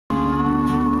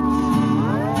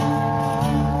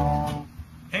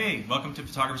welcome to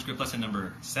Photographer's Grip lesson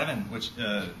number 7, which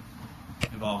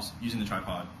involves using the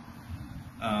tripod.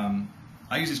 I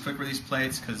use these quick release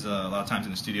plates because a lot of times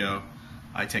in the studio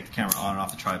I take the camera on and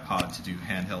off the tripod to do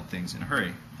handheld things in a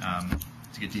hurry,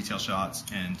 to get detail shots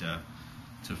and to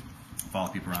follow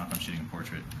people around if I'm shooting a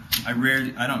portrait. I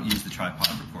don't use the tripod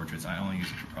for portraits, I only use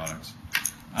it for products.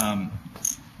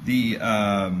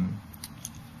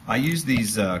 I use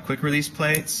these quick release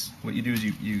plates. What you do is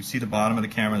you see the bottom of the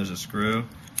camera, there's a screw,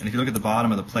 and if you look at the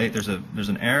bottom of the plate, there's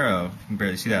an arrow. You can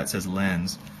barely see that. It says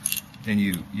lens. Then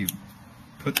you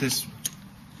put this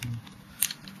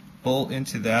bolt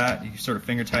into that. You sort of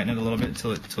finger tighten it a little bit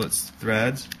until it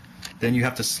threads. Then you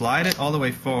have to slide it all the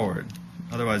way forward,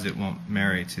 otherwise it won't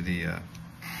marry to the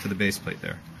base plate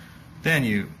there. Then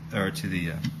to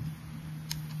the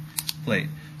plate.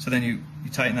 So then you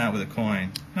tighten that with a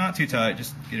coin. Not too tight,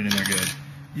 just get it in there good.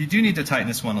 You do need to tighten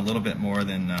this one a little bit more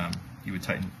than you would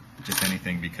tighten just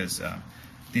anything, because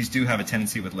these do have a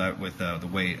tendency with the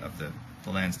weight of the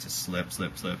lens to slip,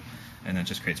 and that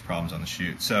just creates problems on the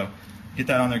shoot. So get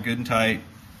that on there good and tight,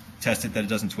 test it that it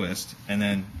doesn't twist, and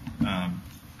then now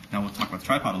we'll talk about the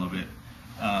tripod a little bit.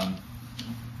 I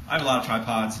have a lot of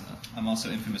tripods. I'm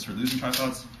also infamous for losing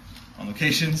tripods on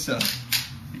location, so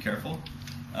be careful.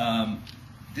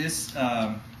 This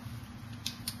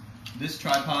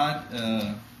tripod,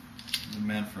 the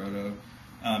Manfrotto,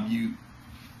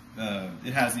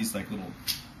 it has these like little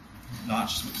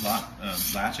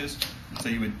latches, so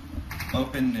you would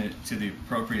open it to the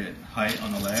appropriate height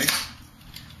on the legs.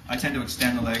 I tend to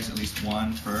extend the legs at least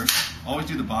one first. Always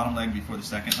do the bottom leg before the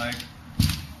second leg.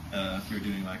 If you're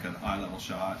doing like an eye level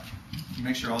shot, you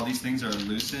make sure all these things are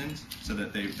loosened so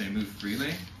that they move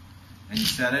freely. And you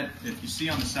set it. If you see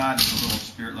on the side there's a little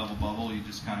spirit level bubble, you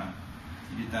just kind of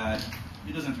get that.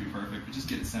 It doesn't have to be perfect, but just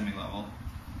get it semi-level,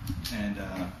 and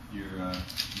you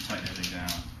tighten everything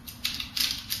down.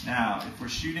 Now, if we're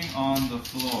shooting on the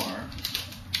floor,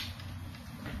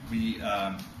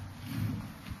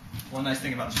 one nice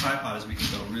thing about the tripod is we can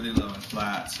go really low and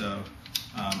flat. So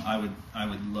I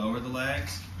would lower the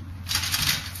legs.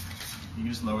 You can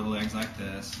just lower the legs like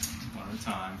this, one at a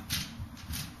time.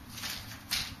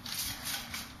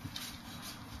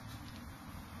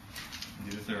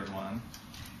 Do the third one.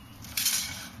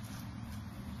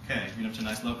 Okay, you get up to a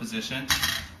nice low position.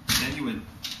 Then you would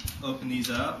open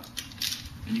these up,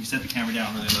 and you can set the camera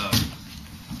down really low.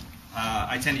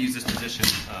 I tend to use this position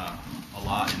a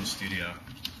lot in the studio.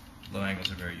 Low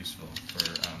angles are very useful for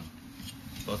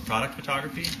both product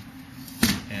photography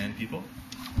and people.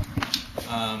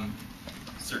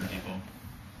 Certain people,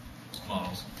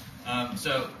 models.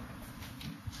 So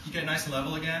you get nice and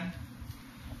level again.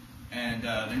 And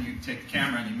then you take the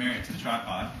camera and you marry it to the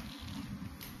tripod.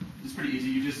 It's pretty easy.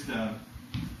 You just set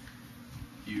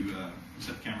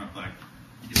the camera up like,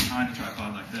 you get behind the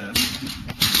tripod like this,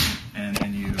 and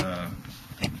then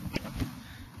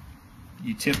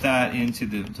you tip that into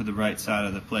the right side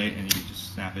of the plate, and you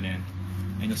just snap it in.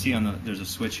 And you'll see there's a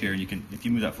switch here. You can, if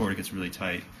you move that forward, it gets really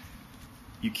tight.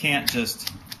 You can't it's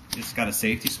got a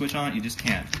safety switch on it. You just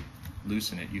can't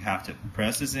loosen it. You have to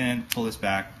press this in, pull this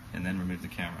back, and then remove the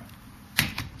camera.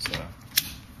 So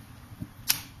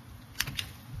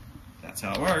that's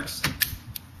how it works.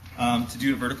 To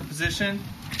do a vertical position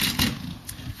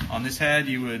on this head,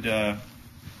 you would I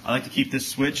like to keep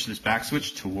this back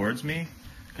switch towards me,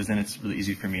 because then it's really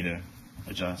easy for me to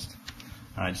adjust.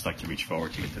 I just like to reach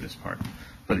forward to get to this part.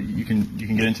 But you can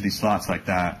get into these slots like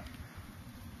that,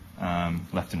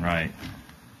 left and right,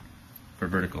 for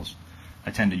verticals.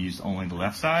 I tend to use only the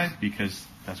left side because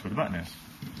that's where the button is.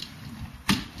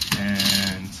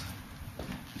 And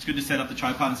it's good to set up the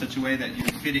tripod in such a way that you're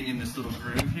fitting in this little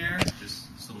groove here, this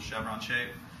little chevron shape.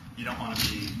 You don't want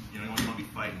to be, you don't want to be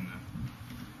fighting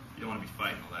the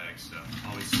legs. So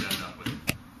always set it up with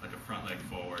like a front leg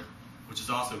forward, which is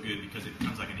also good because it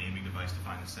becomes like an aiming device to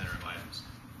find the center of items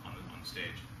on the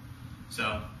stage.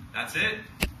 So that's it.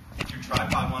 Your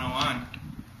tripod 101.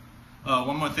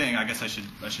 One more thing I guess I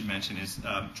should mention is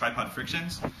tripod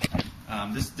frictions.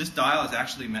 This dial is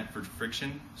actually meant for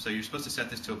friction, so you're supposed to set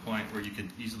this to a point where you can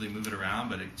easily move it around,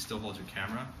 but it still holds your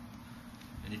camera.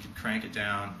 And you can crank it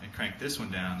down and crank this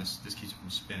one down. This keeps it from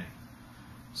spinning.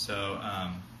 So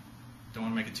don't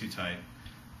want to make it too tight.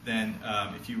 Then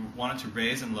if you wanted to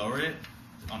raise and lower it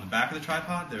on the back of the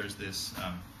tripod, there's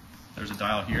a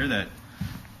dial here that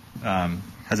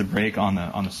has a brake on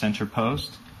the center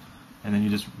post. And then you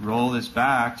just roll this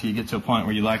back till you get to a point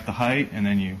where you like the height, and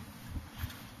then you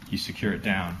secure it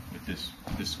down with this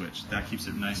switch. That keeps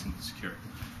it nice and secure.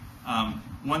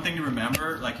 One thing to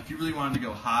remember, like if you really wanted to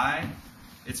go high,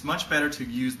 it's much better to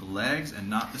use the legs and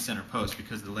not the center post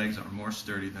because the legs are more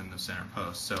sturdy than the center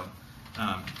post. So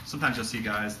sometimes you'll see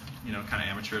guys, you know, kind of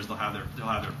amateurs. They'll have their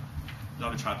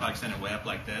tripod extended way up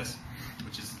like this,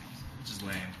 which is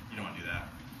lame. You don't want to do that.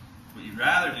 What you'd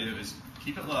rather do is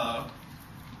keep it low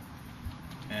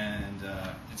and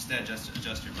instead just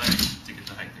adjust your legs to get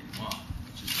the height that you want,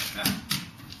 which is like that.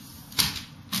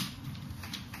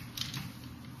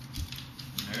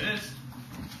 There it is.